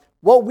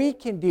 What we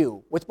can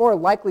do, what's more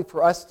likely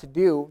for us to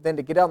do than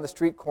to get on the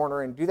street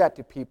corner and do that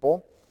to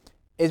people,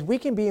 is we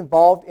can be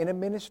involved in a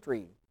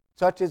ministry,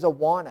 such as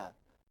Awana,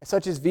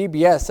 such as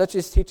VBS, such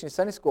as teaching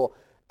Sunday school.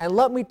 And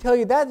let me tell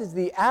you, that is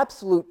the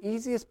absolute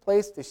easiest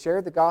place to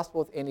share the gospel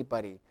with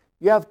anybody.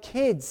 You have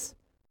kids.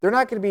 They're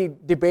not going to be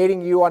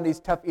debating you on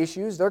these tough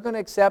issues. They're going to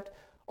accept,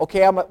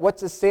 okay,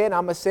 what's a sin?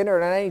 I'm a sinner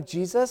and I need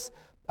Jesus.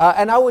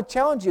 And I would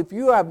challenge you, if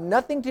you have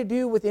nothing to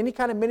do with any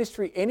kind of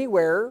ministry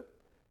anywhere,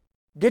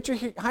 get your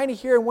hiney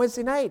here on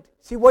Wednesday night.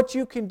 See what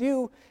you can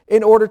do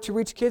in order to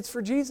reach kids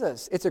for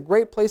Jesus. It's a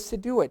great place to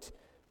do it.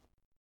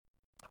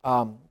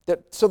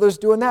 So there's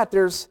doing that.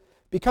 There's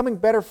becoming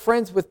better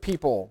friends with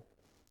people,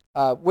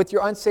 with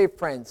your unsaved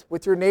friends,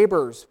 with your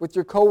neighbors, with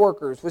your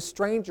coworkers, with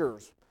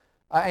strangers.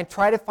 and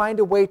try to find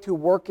a way to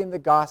work in the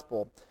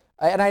gospel.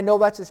 And I know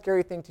that's a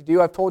scary thing to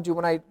do. I've told you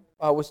when I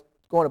was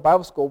going to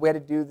Bible school, we had to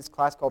do this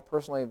class called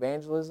personal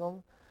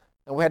evangelism,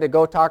 and we had to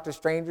go talk to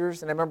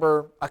strangers. And I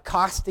remember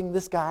accosting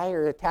this guy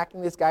or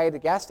attacking this guy at the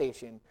gas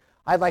station.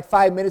 I had like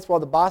 5 minutes while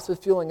the boss was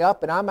fueling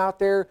up, and I'm out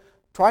there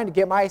trying to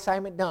get my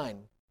assignment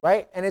done,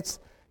 right? And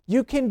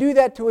you can do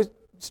that to a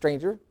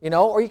stranger,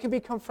 or you can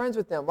become friends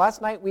with them.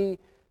 Last night we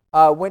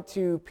went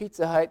to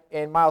Pizza Hut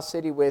in Miles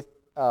City with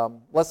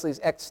Leslie's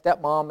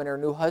ex-stepmom and her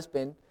new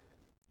husband,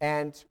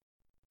 and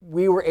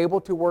we were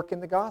able to work in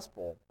the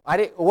gospel.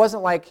 It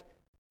wasn't like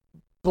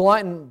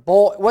blunt and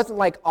bold. It wasn't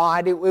like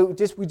odd.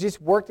 We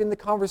just worked in the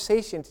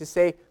conversation to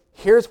say,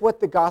 here's what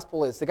the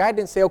gospel is. The guy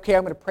didn't say, okay,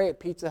 I'm going to pray at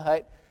Pizza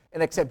Hut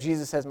and accept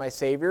Jesus as my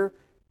Savior.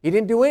 He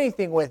didn't do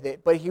anything with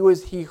it, but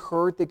he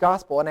heard the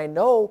gospel. And I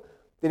know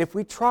that if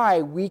we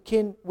try, we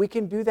can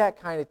do that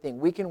kind of thing.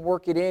 We can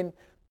work in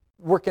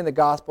the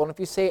gospel. And if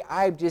you say,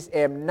 I just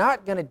am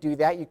not going to do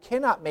that, you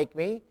cannot make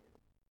me.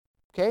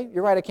 Okay,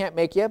 you're right, I can't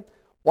make you.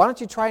 Why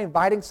don't you try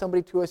inviting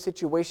somebody to a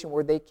situation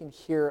where they can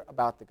hear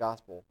about the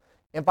gospel?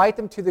 Invite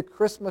them to the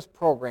Christmas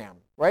program,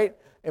 right?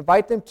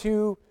 Invite them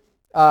to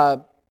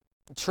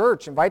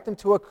church. Invite them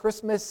to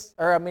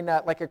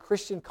a like a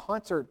Christian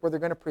concert where they're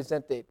going to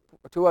present it,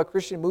 to a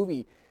Christian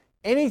movie.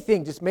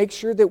 Anything, just make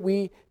sure that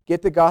we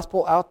get the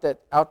gospel out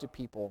to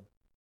people.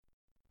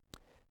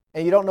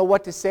 And you don't know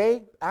what to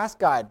say? Ask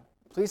God.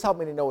 Please help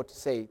me to know what to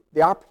say.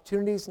 The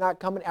opportunity's not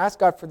coming. Ask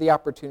God for the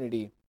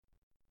opportunity.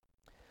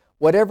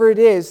 Whatever it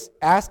is,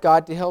 ask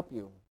God to help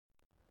you.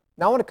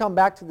 Now I want to come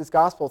back to this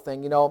gospel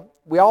thing.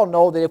 We all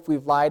know that if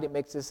we've lied, it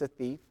makes us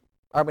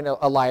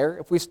a liar.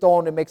 If we've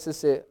stolen, it makes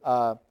us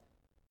a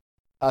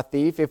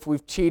thief. If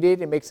we've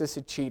cheated, it makes us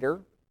a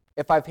cheater.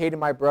 If I've hated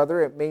my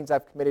brother, it means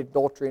I've committed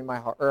adultery in my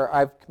heart, or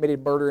I've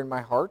committed murder in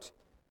my heart.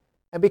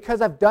 And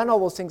because I've done all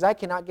those things, I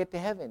cannot get to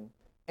heaven.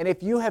 And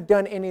if you have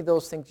done any of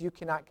those things, you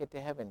cannot get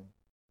to heaven.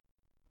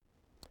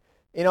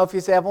 If you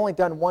say, I've only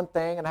done one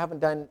thing and I haven't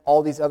done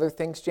all these other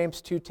things, James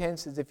 2:10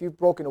 says, if you've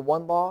broken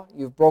one law,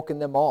 you've broken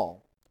them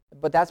all.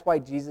 But that's why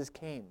Jesus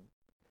came.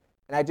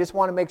 And I just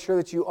want to make sure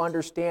that you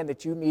understand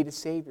that you need a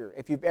Savior.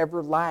 If you've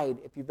ever lied,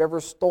 if you've ever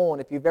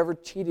stolen, if you've ever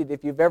cheated,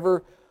 if you've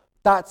ever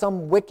thought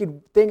some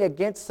wicked thing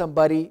against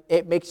somebody,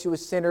 it makes you a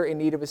sinner in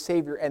need of a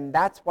Savior. And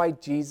that's why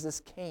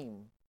Jesus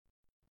came.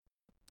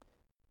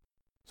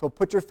 So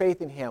put your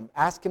faith in Him.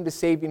 Ask Him to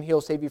save you, and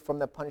He'll save you from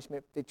the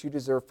punishment that you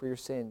deserve for your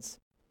sins.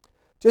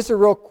 Just a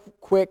real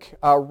quick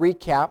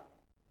recap.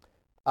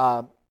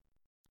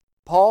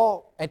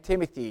 Paul and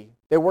Timothy,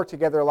 they worked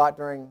together a lot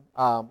during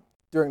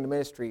the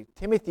ministry.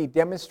 Timothy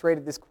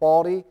demonstrated these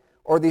qualities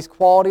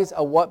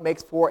of what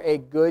makes for a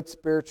good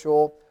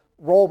spiritual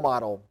role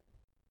model.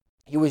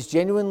 He was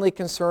genuinely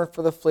concerned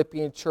for the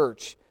Philippian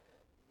church.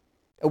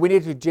 And we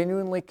need to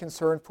genuinely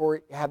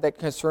have that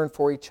concern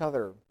for each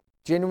other.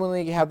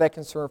 Genuinely have that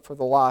concern for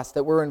the lost,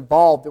 that we're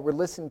involved, that we're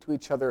listening to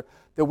each other,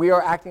 that we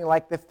are acting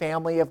like the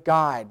family of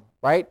God,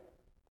 right?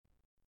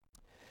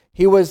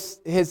 His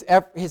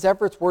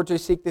efforts were to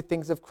seek the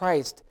things of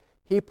Christ.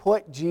 He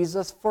put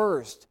Jesus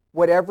first.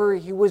 Whatever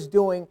he was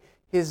doing,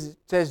 he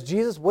says,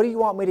 Jesus, what do you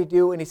want me to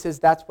do? And he says,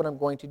 that's what I'm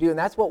going to do. And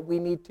that's what we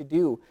need to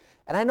do.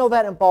 And I know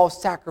that involves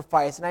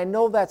sacrifice, and I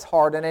know that's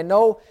hard, and I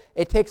know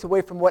it takes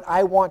away from what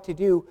I want to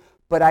do,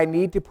 but I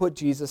need to put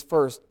Jesus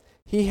first.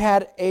 He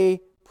had a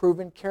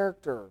proven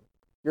character.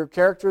 Your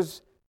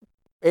character's,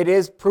 it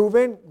is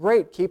proven,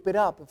 great, keep it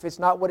up. If it's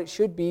not what it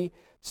should be,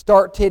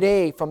 start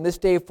today, from this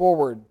day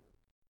forward.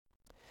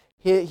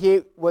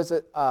 He was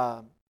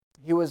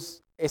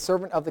a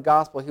servant of the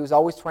gospel. He was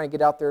always trying to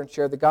get out there and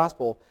share the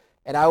gospel.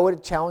 And I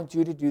would challenge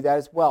you to do that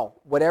as well.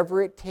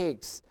 Whatever it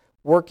takes,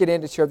 work it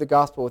in to share the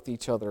gospel with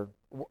each other,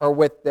 or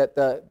with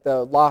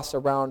the lost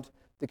around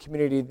the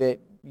community that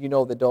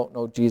don't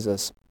know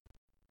Jesus.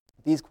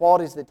 These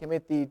qualities that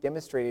Timothy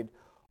demonstrated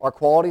are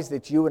qualities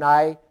that you and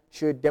I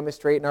should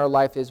demonstrate in our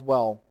life as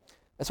well.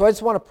 And so I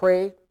just want to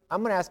pray.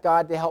 I'm going to ask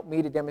God to help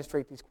me to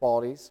demonstrate these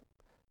qualities.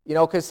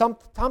 Because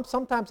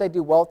sometimes I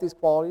do well with these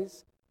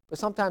qualities, but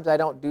sometimes I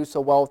don't do so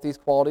well with these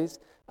qualities.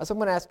 So I'm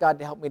going to ask God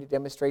to help me to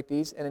demonstrate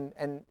these.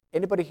 And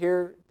anybody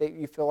here that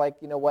you feel like,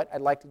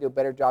 I'd like to do a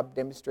better job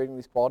demonstrating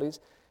these qualities,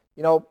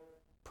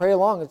 pray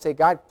along and say,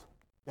 God,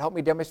 help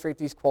me demonstrate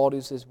these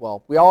qualities as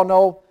well. We all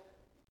know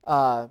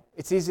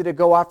it's easy to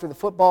go after the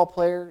football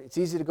player. It's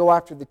easy to go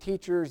after the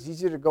teacher. It's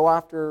easier to go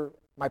after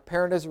my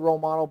parent as a role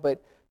model,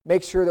 but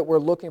make sure that we're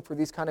looking for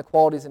these kind of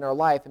qualities in our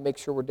life and make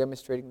sure we're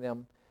demonstrating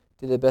them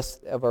to the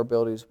best of our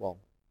ability as well.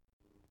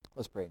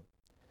 Let's pray.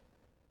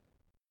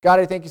 God,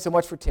 I thank you so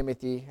much for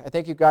Timothy. I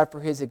thank you, God, for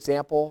his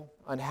example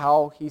on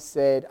how he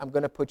said, I'm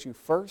going to put you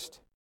first,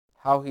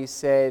 how he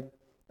said,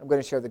 I'm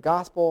going to share the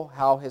gospel,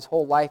 how his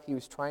whole life he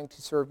was trying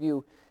to serve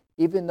you,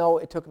 even though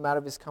it took him out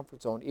of his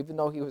comfort zone, even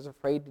though he was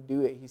afraid to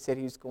do it, he said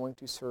he was going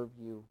to serve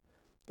you.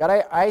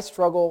 God, I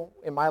struggle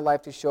in my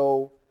life to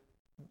show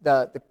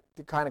the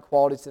kind of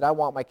qualities that I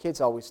want my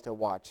kids always to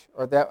watch,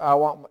 or that I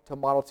want to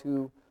model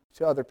to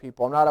other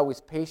people. I'm not always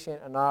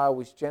patient. I'm not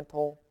always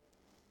gentle.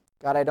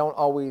 God, I don't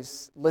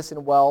always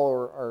listen well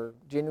or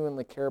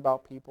genuinely care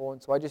about people,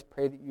 and so I just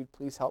pray that you'd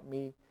please help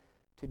me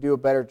to do a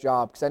better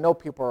job, because I know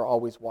people are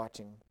always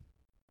watching.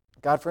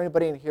 God, for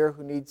anybody in here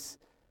who needs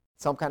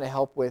some kind of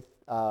help with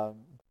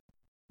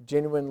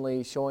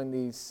genuinely showing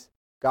these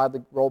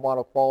godly role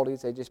model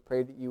qualities, I just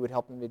pray that you would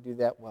help them to do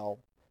that well.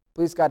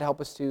 Please, God,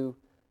 help us to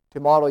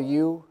model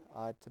you,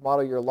 to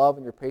model your love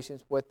and your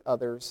patience with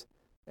others,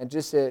 and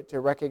just to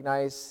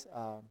recognize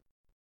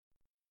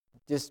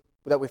just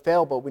that we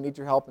fail, but we need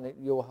your help, and that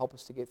you will help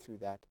us to get through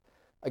that.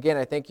 Again,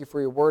 I thank you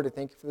for your word. I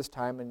thank you for this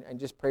time, and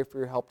just pray for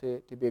your help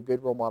to be a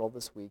good role model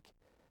this week.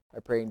 I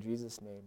pray in Jesus' name.